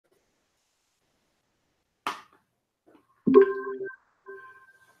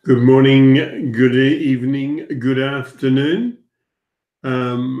Good morning, good evening, good afternoon,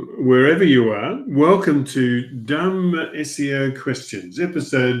 wherever you are. Welcome to Dumb SEO Questions,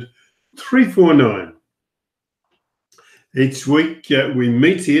 episode 349. Each week we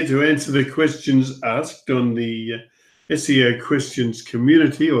meet here to answer the questions asked on the SEO Questions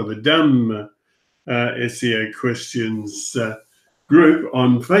community, or the Dumb SEO Questions group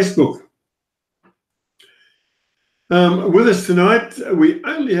on Facebook. With us tonight, we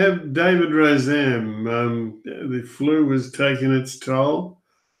only have David Rozam. The flu has taken its toll,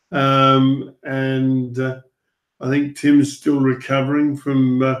 and I think Tim's still recovering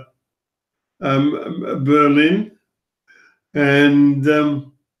from Berlin. And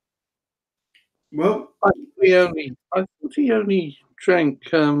well, I thought he only drank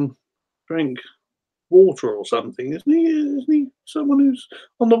water or something, isn't he? Isn't he someone who's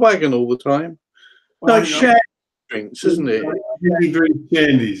on the wagon all the time? No, share drinks, isn't it? He drinks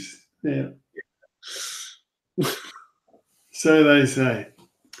candies. Yeah. So they say.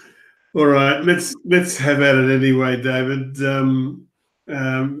 All right, let's have at it anyway, David.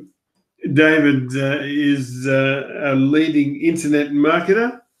 David is a leading internet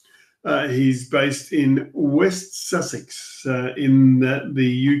marketer. He's based in West Sussex in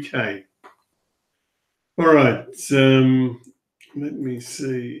the UK. All right, let me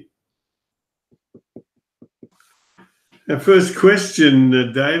see. Our first question,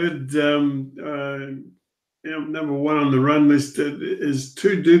 David, number one on the run list is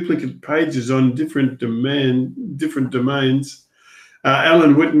two duplicate pages on different domains.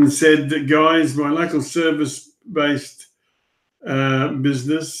 Alan Whitten said that, guys, my local service-based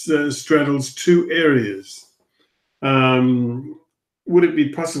business straddles two areas. Would it be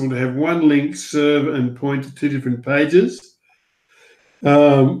possible to have one link serve and point to two different pages?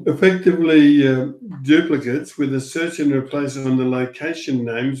 Effectively duplicates with a search and replace on the location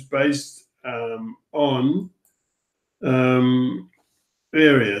names based on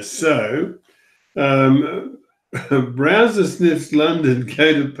area. So browser sniffs London,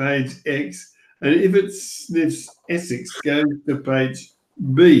 go to page X, and if it sniffs Essex, go to page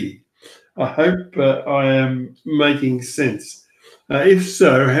B. I hope I am making sense. If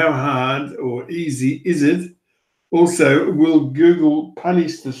so, how hard or easy is it? Also, will Google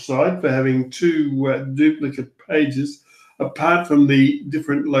punish the site for having two duplicate pages? Apart from the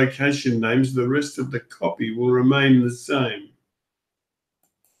different location names, the rest of the copy will remain the same.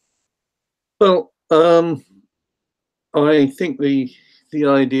 Well, I think the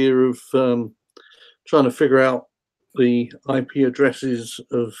idea of trying to figure out the IP addresses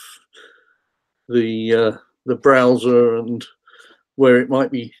of the browser and where it might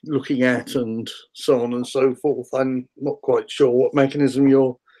be looking at and so on and so forth. I'm not quite sure what mechanism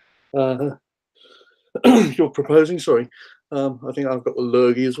you're proposing. Sorry, I think I've got the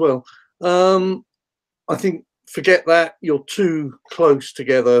lurgy as well. I think forget that. You're too close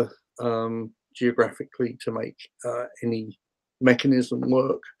together geographically to make any mechanism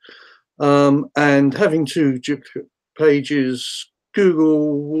work. And having two duplicate pages,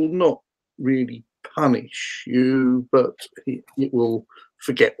 Google will not really punish you, but it will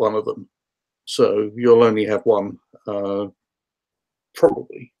forget one of them. So you'll only have one,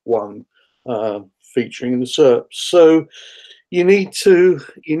 probably one featuring in the SERP. So you need to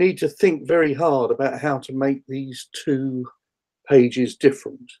think very hard about how to make these two pages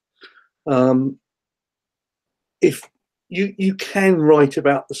different. If you can write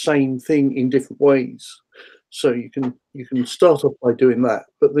about the same thing in different ways. So you can start off by doing that,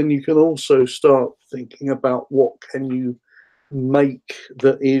 but then you can also start thinking about what can you make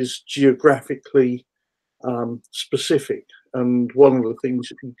that is geographically specific. And one of the things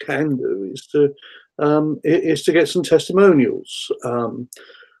that you can do is to get some testimonials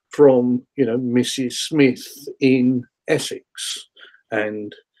from Mrs. Smith in Essex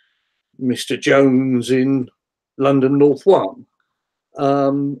and Mr. Jones in London North 1.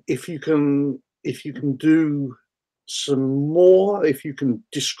 If you can do some more, if you can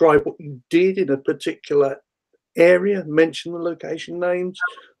describe what you did in a particular area, mention the location names,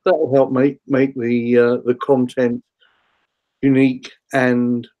 that will help make the content unique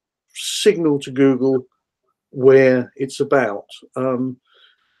and signal to Google where it's about.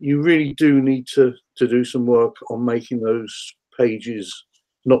 You really do need to do some work on making those pages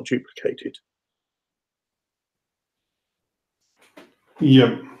not duplicated.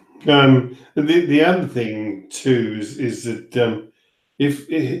 Yeah. The other thing too is that if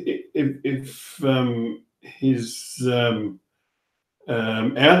his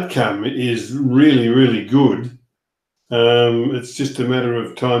outcome is really good, it's just a matter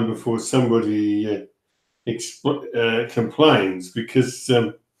of time before somebody complains, because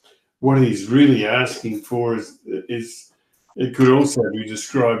what he's really asking for is it could also be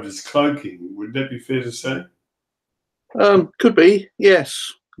described as cloaking. Would that be fair to say? Could be,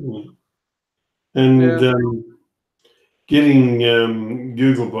 yes. And Yeah. getting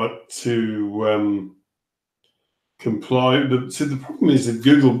Googlebot to comply. So the problem is that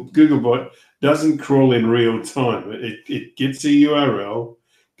Googlebot doesn't crawl in real time. It gets a URL,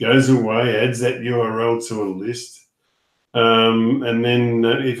 goes away, adds that URL to a list, and then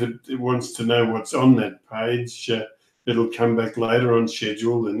if it wants to know what's on that page, it'll come back later on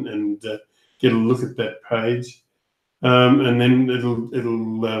schedule and get a look at that page, and then it'll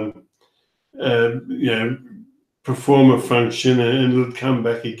perform a function, and it'll come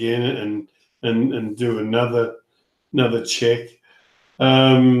back again and do another check.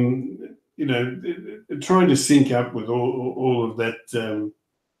 Trying to sync up with all of that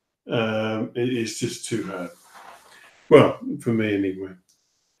is just too hard. Well, for me anyway.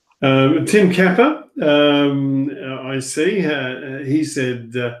 Tim Capper, I see. He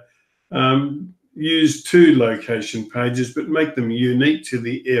said use 2 location pages, but make them unique to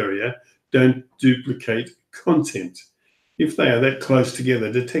the area. Don't duplicate content. If they are that close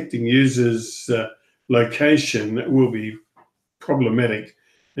together, detecting users' location will be problematic,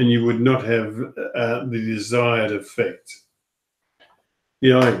 and you would not have the desired effect.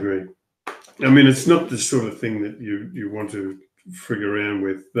 Yeah, I agree. I mean, it's not the sort of thing that you want to frig around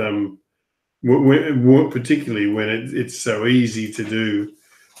with, particularly when it's so easy to do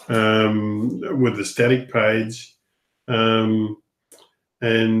with a static page. And,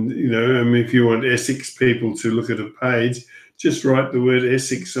 I mean, if you want Essex people to look at a page, just write the word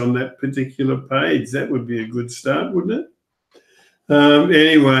Essex on that particular page. That would be a good start, wouldn't it?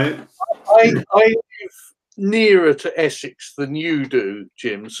 Anyway. I live nearer to Essex than you do,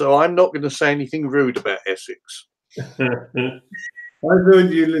 Jim, so I'm not going to say anything rude about Essex. I thought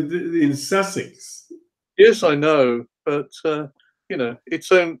you lived in Sussex. Yes, I know, but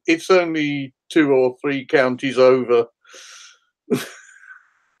it's only 2 or 3 counties over.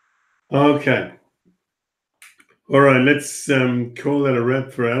 Okay. All right, let's call that a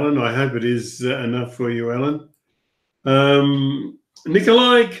wrap for Alan. I hope it is enough for you, Alan.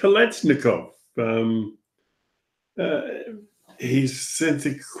 Nikolai Kalachnikov, he sent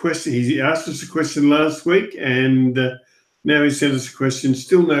a question. He asked us a question last week, and now he sent us a question.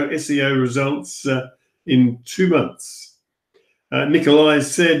 Still no SEO results in 2 months. Nikolai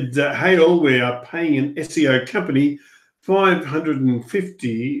said, hey all, we are paying an SEO company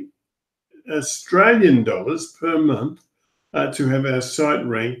 550 Australian dollars per month to have our site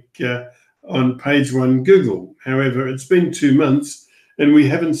rank on page 1 Google. However, it's been 2 months and we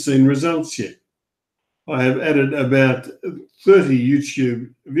haven't seen results yet. I have added about 30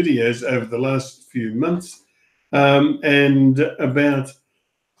 YouTube videos over the last few months and about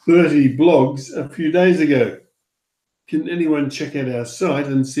 30 blogs a few days ago. Can anyone check out our site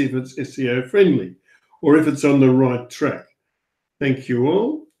and see if it's SEO friendly or if it's on the right track? Thank you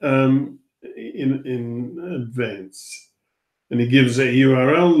all in advance. And he gives a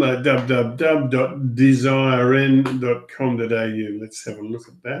URL, www.desiren.com.au. Let's have a look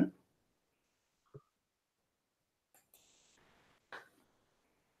at that.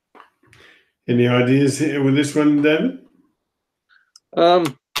 Any ideas here with this one, David? I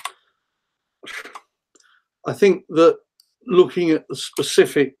think that looking at the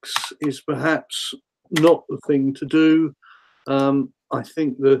specifics is perhaps not the thing to do. I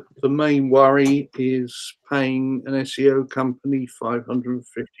think the main worry is paying an SEO company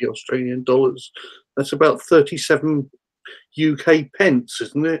 550 Australian dollars. That's about 37 UK pence,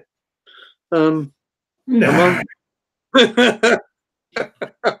 isn't it? No.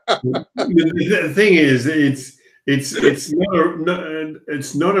 The thing is, it's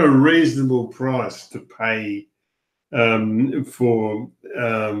not a reasonable price to pay for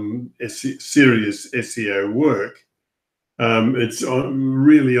serious SEO work. It's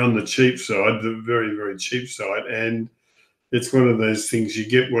really on the cheap side, the very, very cheap side, and it's one of those things, you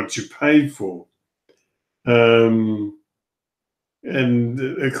get what you pay for. And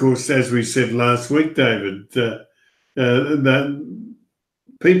of course, as we said last week, David, that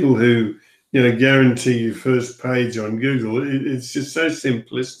people who guarantee you first page on Google, it's just so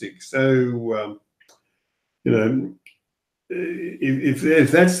simplistic. So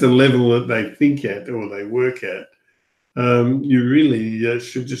if that's the level that they think at or they work at, you really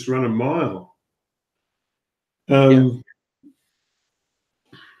should just run a mile. I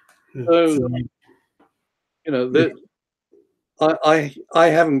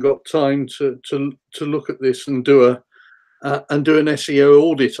haven't got time to look at this and do an SEO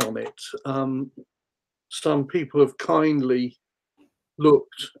audit on it. some people have kindly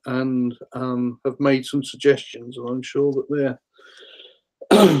looked and have made some suggestions, and I'm sure that they're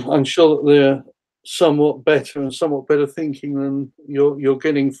I'm sure that they're somewhat better and somewhat better thinking than you're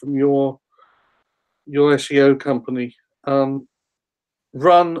getting from your SEO company.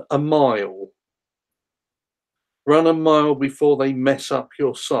 Run a mile. Run a mile before they mess up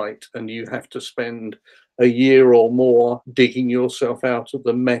your site, and you have to spend a year or more digging yourself out of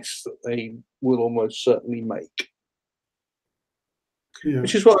the mess that they will almost certainly make. Yeah.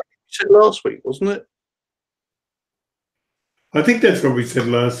 Which is what I said last week, wasn't it? I think that's what we said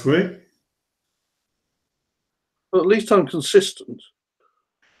last week. Well, at least I'm consistent.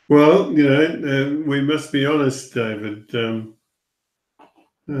 Well, you know, we must be honest, David. So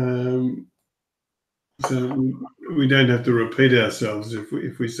we don't have to repeat ourselves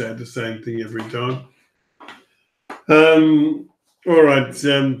if we say the same thing every time. All right,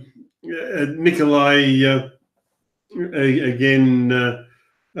 Nikolai. Again,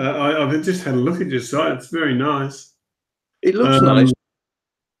 I've just had a look at your site. It's very nice. It looks nice.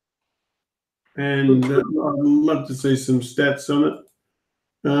 And I'd love to see some stats on it.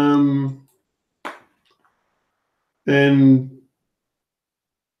 And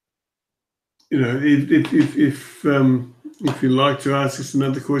you know, if you'd like to ask us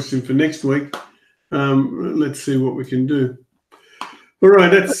another question for next week, let's see what we can do. All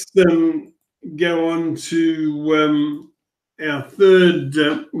right, let's go on to our third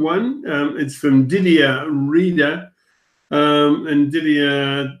one. It's from Didier Reader, and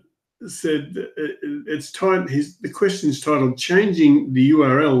Didier said it's time. The question is titled "Changing the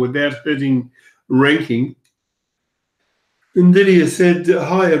URL without hurting ranking." And Didier said,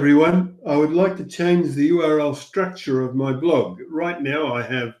 "Hi everyone, I would like to change the URL structure of my blog. Right now I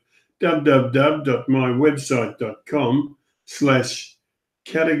have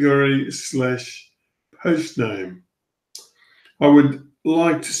www.mywebsite.com/category/postname. I would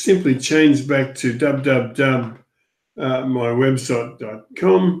like to simply change back to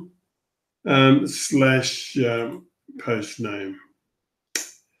www.mywebsite.com slash postname."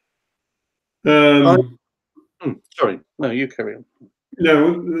 Sorry, no, you carry on.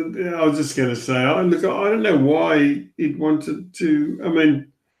 No, I was just going to say, look, I don't know why it wanted to. I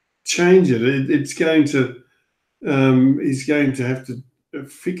mean, change it. It's going to. He's going to have to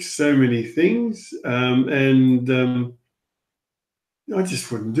fix so many things, and I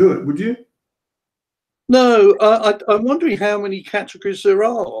just wouldn't do it. Would you? No, I'm wondering how many categories there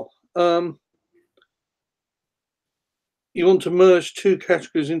are. You want to merge two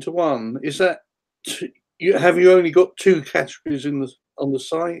categories into one? Is that have you only got two categories on the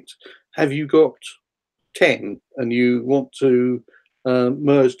site? Have you got 10 and you want to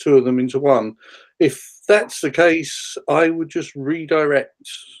merge two of them into one? If that's the case, I would just redirect.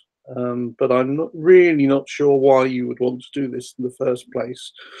 But I'm not sure why you would want to do this in the first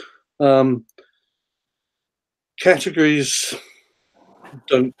place. Categories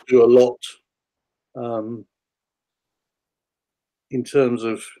don't do a lot in terms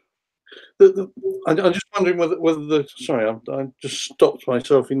of I'm just wondering whether sorry, I just stopped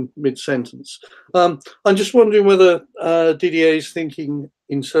myself in mid-sentence. I'm just wondering whether Didier is thinking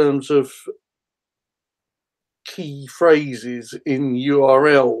in terms of key phrases in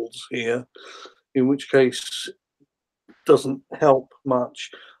URLs here, in which case doesn't help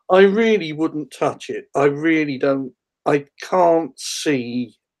much. I really wouldn't touch it. I really don't. I can't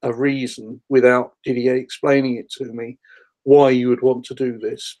see a reason without Didier explaining it to me why you would want to do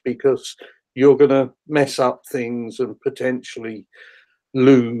this, because you're going to mess up things and potentially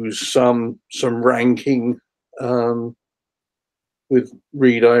lose some ranking with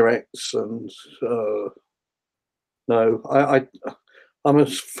redirects and no, I'm a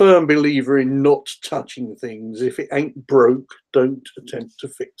firm believer in not touching things. If it ain't broke, don't attempt to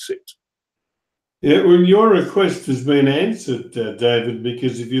fix it. Yeah, well, your request has been answered, David,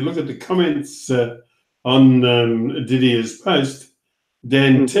 because if you look at the comments on Didier's post,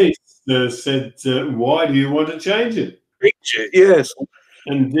 Dan Teeth said, "Why do you want to change it?" Yes.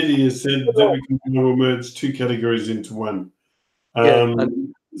 And Didier said that we can merge two categories into one.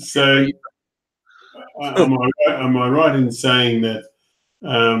 So, am I right in saying that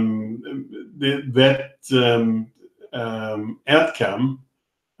outcome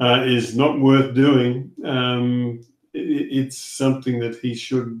is not worth doing? It's something that he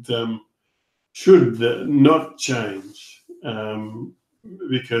should not change,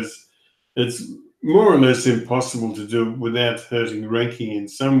 because it's more or less impossible to do it without hurting ranking in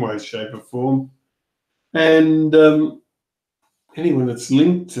some way, shape, or form. And anyone that's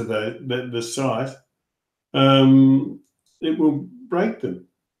linked to the site, it will break them.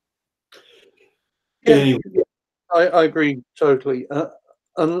 Yeah, Anyway, I agree totally.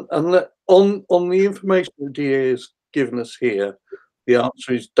 And on the information that DA has given us here, the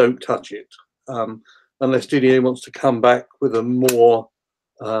answer is don't touch it, unless DDA wants to come back with a more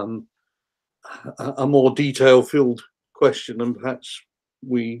detail-filled question, and perhaps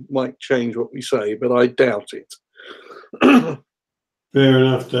we might change what we say, but I doubt it. fair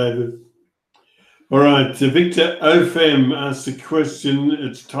enough, David. All right, Victor Ofem asked a question.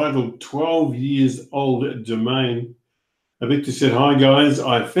 It's titled 12 Years Old Domain. Victor said, hi guys,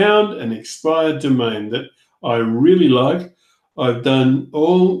 I found an expired domain that I really like. I've done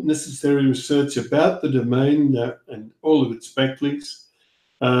all necessary research about the domain and all of its backlinks,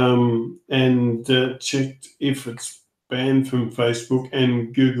 and checked if it's banned from Facebook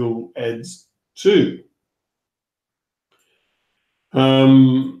and Google Ads too.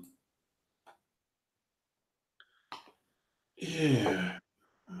 Yeah.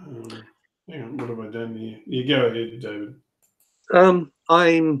 Hang on, what have I done here? You go ahead, David.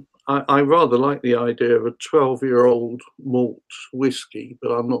 I rather like the idea of a 12-year-old malt whiskey,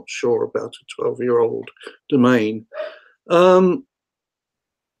 but I'm not sure about a 12-year-old domain.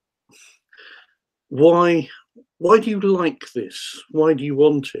 Why do you like this? Why do you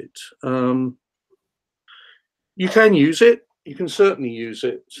want it? You can use it. You can certainly use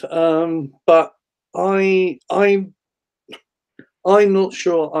it, but I'm not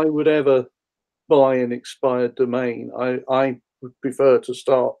sure I would ever buy an expired domain. I would prefer to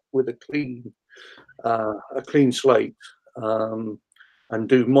start with a clean slate, and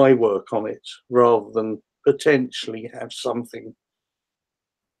do my work on it rather than potentially have something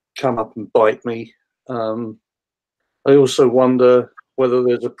come up and bite me. I also wonder whether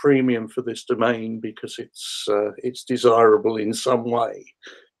there's a premium for this domain because it's desirable in some way.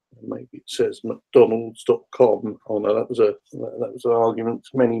 Maybe it says mcdonalds.com. Oh no, that was an argument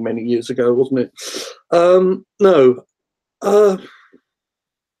many years ago, wasn't it? No.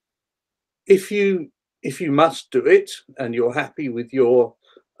 If you must do it and you're happy with your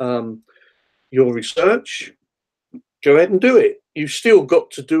research, go ahead and do it. You've still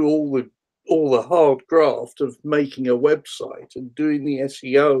got to do all the hard graft of making a website and doing the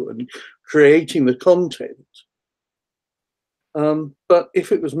SEO and creating the content. But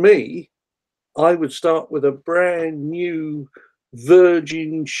if it was me, I would start with a brand new,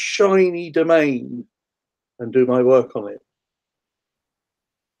 virgin, shiny domain and do my work on it.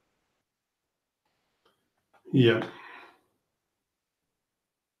 Yeah.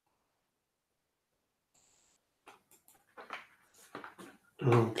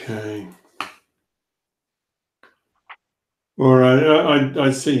 Okay. All right.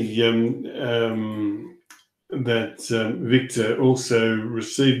 I see that Victor also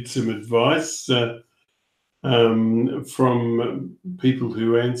received some advice from people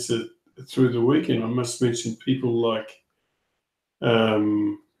who answered through the weekend. I must mention people like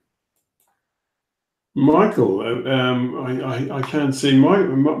Michael. I can't see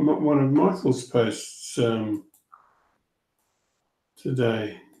one of Michael's posts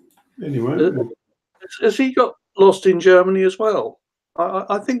today. Anyway, Has he got lost in Germany as well?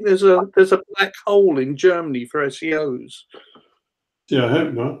 I think there's a black hole in Germany for SEOs. yeah, I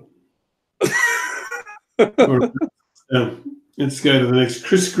hope not. All right. Let's go to the next.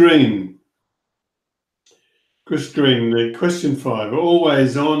 Chris Green. Question 5.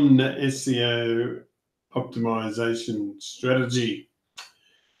 Always on SEO optimization strategy.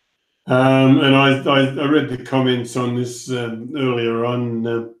 And I read the comments on this earlier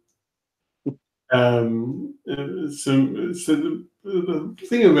on. So the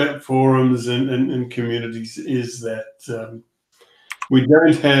thing about forums and communities is that we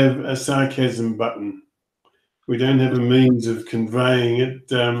don't have a sarcasm button. We don't have a means of conveying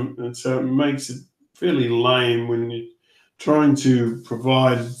it, and so it makes it fairly lame when you're trying to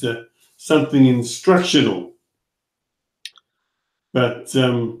provide something instructional. But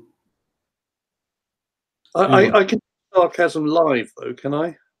I can do sarcasm live though, can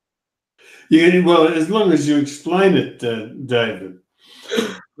I? yeah, well, as long as you explain it, David.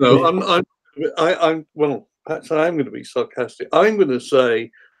 No, I'm well. Perhaps I am going to be sarcastic. I'm going to say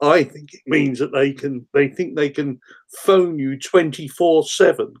I think it means that they think they can phone you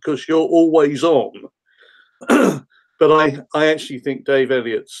 24/7 because you're always on. But I actually think Dave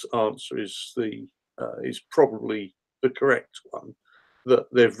Elliott's answer is probably the correct one. That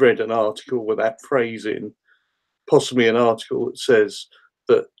they've read an article with that phrase in, possibly an article that says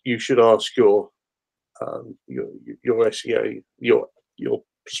that you should ask your SEO, your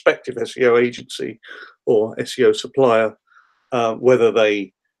prospective SEO agency or SEO supplier whether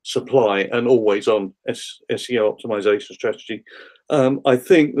they supply an always-on SEO optimization strategy. I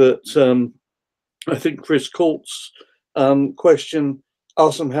think that I think Chris Court's question,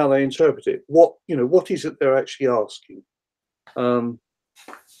 ask them how they interpret it. What is it they're actually asking?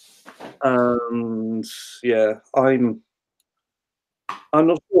 And yeah, I'm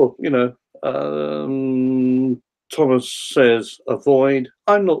not sure. Thomas says avoid.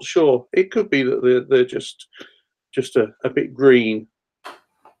 I'm not sure. It could be that they're just a bit green.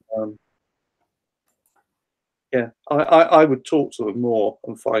 Yeah, I would talk to them more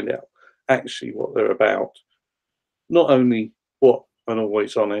and find out actually what they're about. Not only what an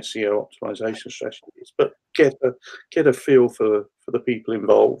always-on SEO optimization strategy is, but get a feel for the people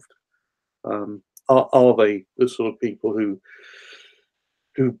involved. Are they the sort of people who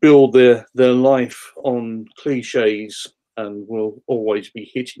build their life on cliches and will always be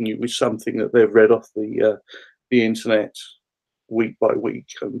hitting you with something that they've read off the internet week by week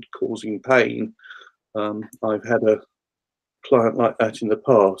and causing pain? I've had a client like that in the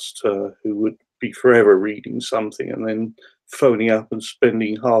past who would be forever reading something and then phoning up and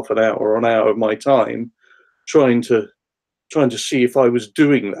spending half an hour or an hour of my time trying to see if I was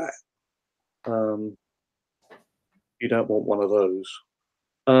doing that. You don't want one of those.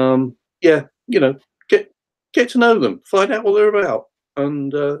 Yeah, get to know them, find out what they're about,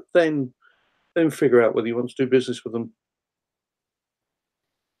 and then figure out whether you want to do business with them.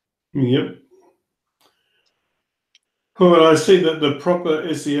 Yep. Well, I see that the Proper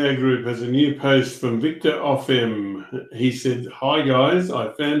SEO group has a new post from Victor Offem. He said, "Hi guys,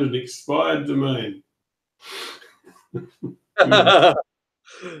 I found an expired domain." Do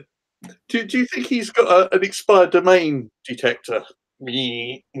you think he's got an expired domain detector?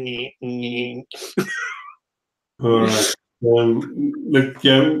 All right. Look,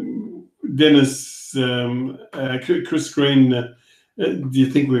 Dennis, Chris Green, do you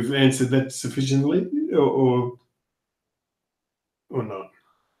think we've answered that sufficiently, or not?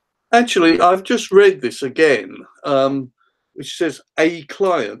 Actually, I've just read this again, which says a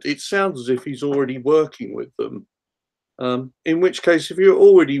client. It sounds as if he's already working with them. In which case, if you're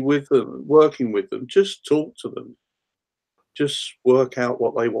already working with them, just talk to them. Just work out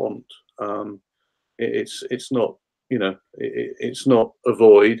what they want. It's not, it's not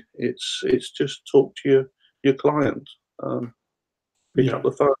avoid. It's just talk to your client. Pick up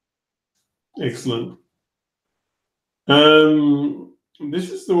the phone. Excellent.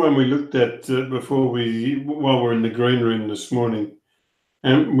 This is the one we looked at while we're in the green room this morning,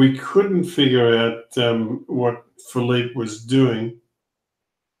 and we couldn't figure out what Philippe was doing.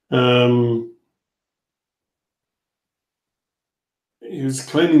 He was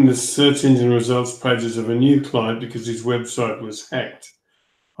cleaning the search engine results pages of a new client because his website was hacked.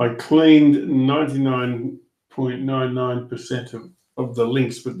 I cleaned 99.99% of the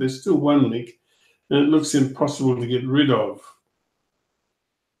links, but there's still one link, and it looks impossible to get rid of.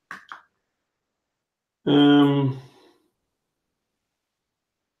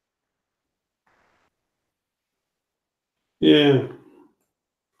 Yeah.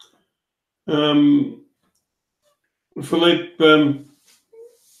 Philippe,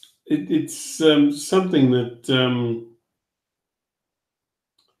 it's something that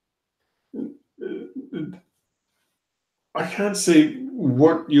I can't see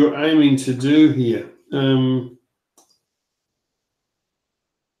what you're aiming to do here.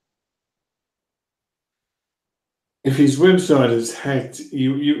 If his website is hacked,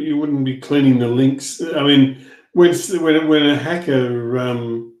 you wouldn't be cleaning the links. I mean, when a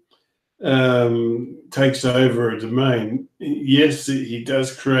hacker takes over a domain, yes, he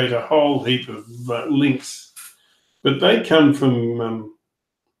does create a whole heap of links, but they come from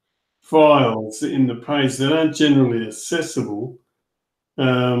files in the page that aren't generally accessible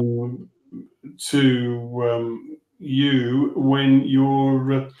to you when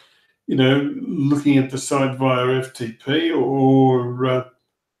you're looking at the site via FTP or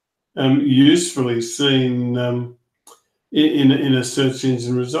usefully seen in a search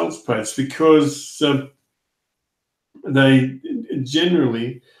engine results page, because they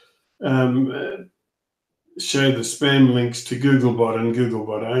generally show the spam links to Googlebot and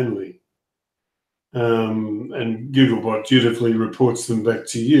Googlebot only. And Googlebot dutifully reports them back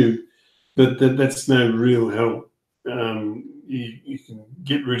to you, but that's no real help. You can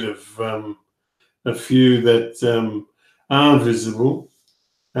get rid of a few that are visible,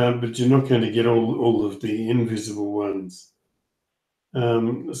 but you're not going to get all of the invisible ones.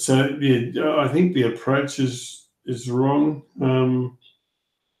 So yeah, I think the approach is wrong.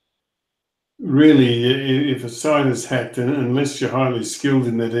 Really, if a site is hacked, and unless you're highly skilled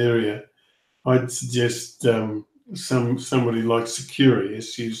in that area, I'd suggest somebody like Securi,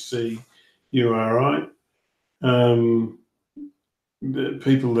 SUCURI, the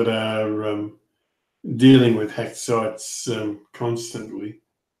people that are dealing with hacked sites constantly.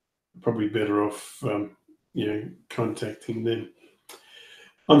 Probably better off, contacting them.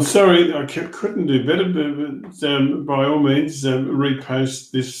 I'm sorry, I couldn't do better, but by all means,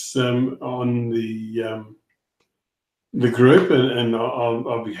 repost this on the group, and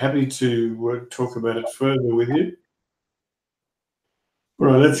I'll be happy to talk about it further with you. All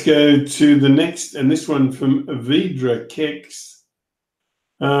right, let's go to the next, and this one from Vidra Kex.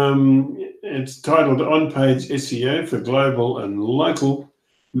 It's titled On-Page SEO for Global and Local.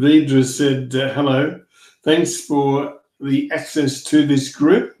 Vidra said, hello, thanks for the access to this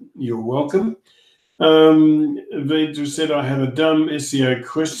group. You're welcome. Vidra said, I have a dumb SEO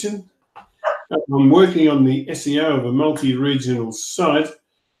question. I'm working on the SEO of a multi-regional site,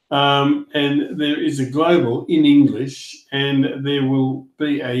 and there is a global in English, and there will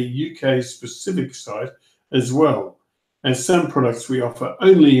be a UK-specific site as well. And some products we offer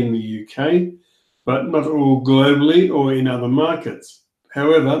only in the UK, but not all globally or in other markets.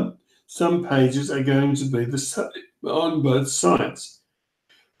 However, some pages are going to be the same on both sites.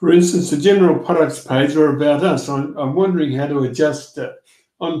 For instance, the general products page or about us. I'm wondering how to adjust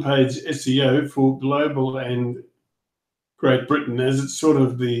on-page SEO for global and Great Britain, as it's sort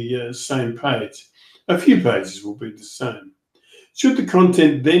of the same page. A few pages will be the same. Should the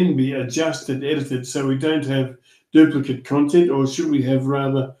content then be adjusted, edited, so we don't have duplicate content, or should we have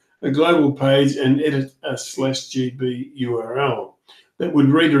rather a global page and edit a /GB URL that would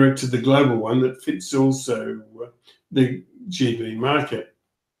redirect to the global one that fits also the GB market?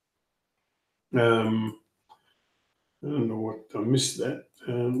 I don't know what, I missed that.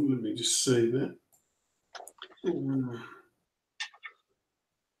 Let me just see that.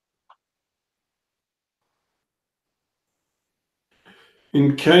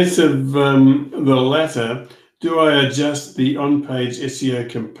 In case of the latter, do I adjust the on-page SEO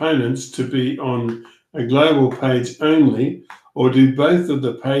components to be on a global page only, or do both of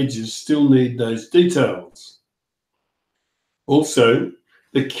the pages still need those details? Also,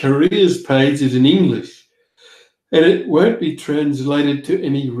 the careers page is in English, and it won't be translated to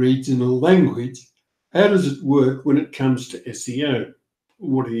any regional language. How does it work when it comes to SEO?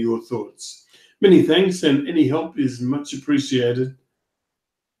 What are your thoughts? Many thanks, and any help is much appreciated.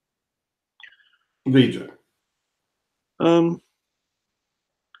 Vidra. Am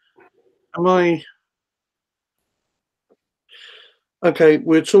I okay?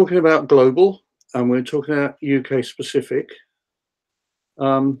 We're talking about global, and we're talking about UK specific.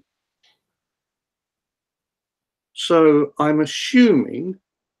 So I'm assuming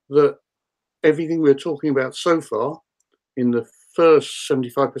that everything we're talking about so far in the first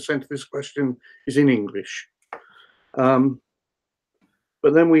 75% of this question is in English. But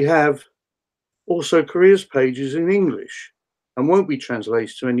then we have also careers pages in English and won't be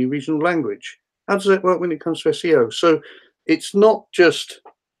translated to any regional language. How does that work when it comes to SEO? So it's not just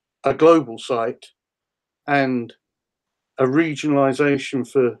a global site and a regionalization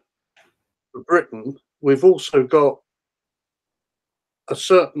for Britain. We've also got a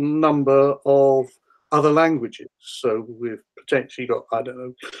certain number of other languages. So we've potentially got, I don't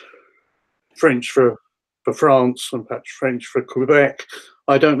know, French for France and perhaps French for Quebec.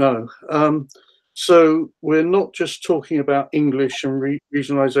 I don't know. So we're not just talking about English and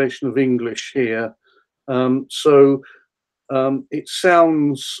regionalization of English here. It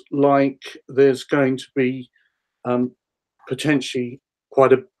sounds like there's going to be potentially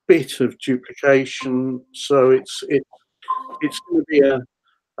quite a bit of duplication. So it's going to be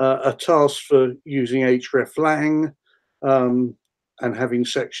a task for using hreflang and having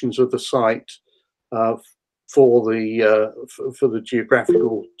sections of the site for the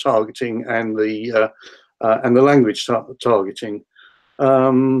geographical targeting and the language targeting.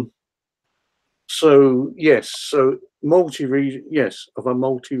 So yes, so of a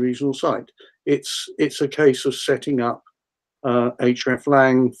multi-regional site. It's a case of setting up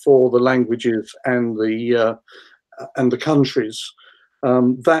hreflang for the languages and the countries.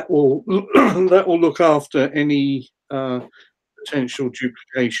 That will that will look after any potential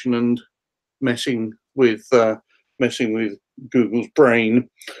duplication and messing with Google's brain.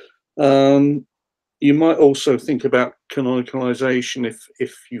 You might also think about canonicalization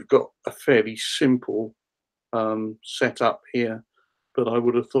if you've got a fairly simple setup here, but I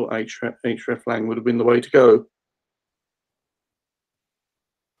would have thought hreflang would have been the way to go.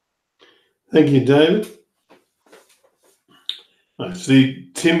 Thank you, David. I see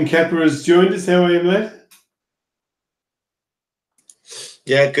Tim Capper has joined us. How are you, mate?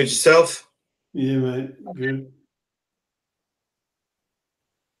 Yeah, good yourself? Yeah, mate, good.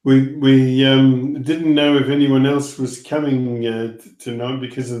 We didn't know if anyone else was coming tonight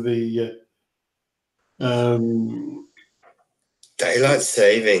because of the Daylight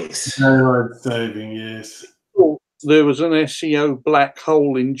savings. Daylight saving, yes. Well, there was an SEO black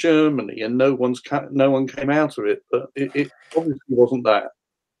hole in Germany, and no one came out of it. But it obviously wasn't that.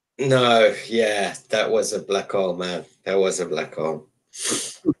 No, yeah, that was a black hole, man. That was a black hole.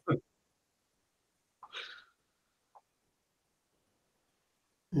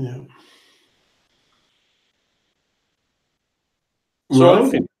 Yeah. So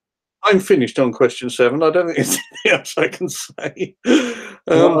Right. I'm finished on question 7. I don't think there's anything else I can say.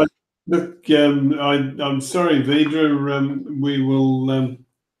 Well, look, I'm sorry, Vidra. We will. And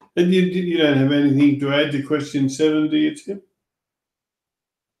you don't have anything to add to question 7, do you, Tim?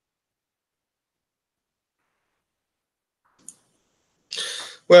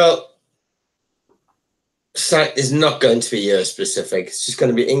 Well, site is not going to be year specific. It's just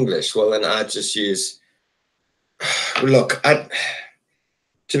going to be English. Well, then I just use. Look,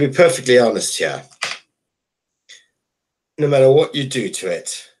 to be perfectly honest here, no matter what you do to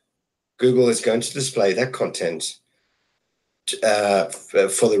it, Google is going to display that content for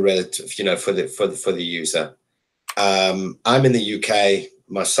the relative, for the user. I'm in the UK.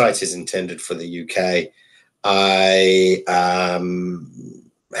 My site is intended for the UK. I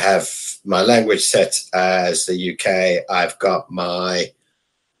have my language set as the UK. I've got my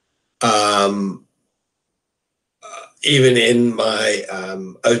even in my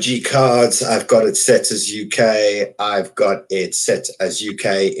OG cards, I've got it set as UK. I've got it set as UK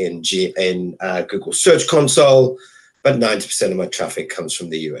in Google Search Console, but 90% of my traffic comes from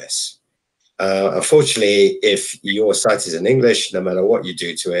the US. Unfortunately, if your site is in English, no matter what you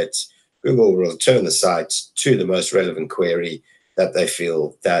do to it, Google will return the site to the most relevant query that they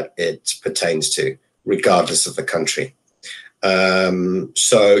feel that it pertains to, regardless of the country.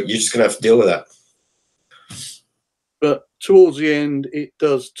 So you're just going to have to deal with that. But towards the end, it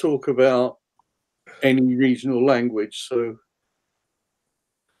does talk about any regional language. So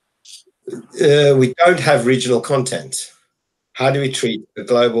we don't have regional content. How do we treat a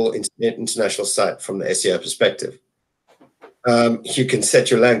global international site from the SEO perspective? You can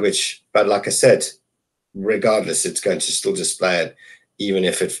set your language, but like I said, regardless, it's going to still display it. Even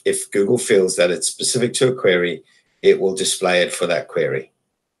if Google feels that it's specific to a query, it will display it for that query.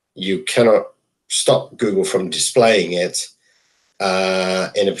 You cannot stop Google from displaying it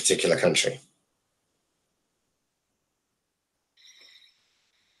in a particular country.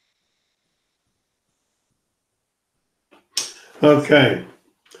 Okay.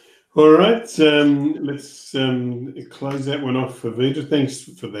 All right. Let's close that one off for Vidra. Thanks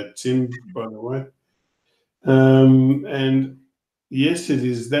for that, Tim, by the way. And yes, it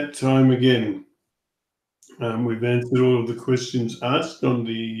is that time again. We've answered all of the questions asked on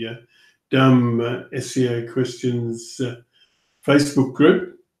the dumb SEO Questions Facebook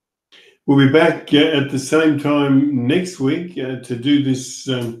group. We'll be back at the same time next week to do this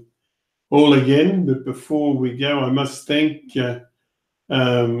all again. But before we go, I must thank Tim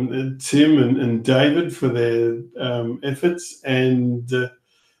and David for their efforts, and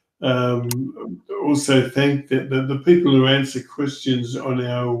also thank the people who answer questions on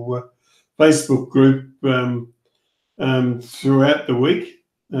our Facebook group throughout the week.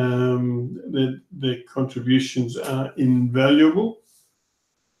 Their contributions are invaluable.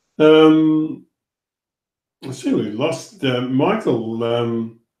 I see we lost Michael.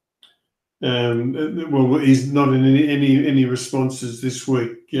 Well, he's not in any responses this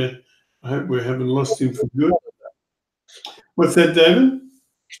week. I hope we haven't lost him for good. What's that, David?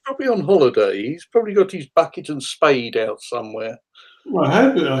 he's probably on holiday. He's probably got his bucket and spade out somewhere. Well,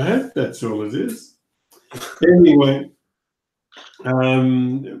 I hope that's all it is. Anyway,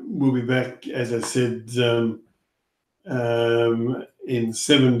 we'll be back, as I said, in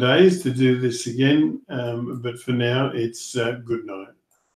 7 days to do this again. But for now, it's good night.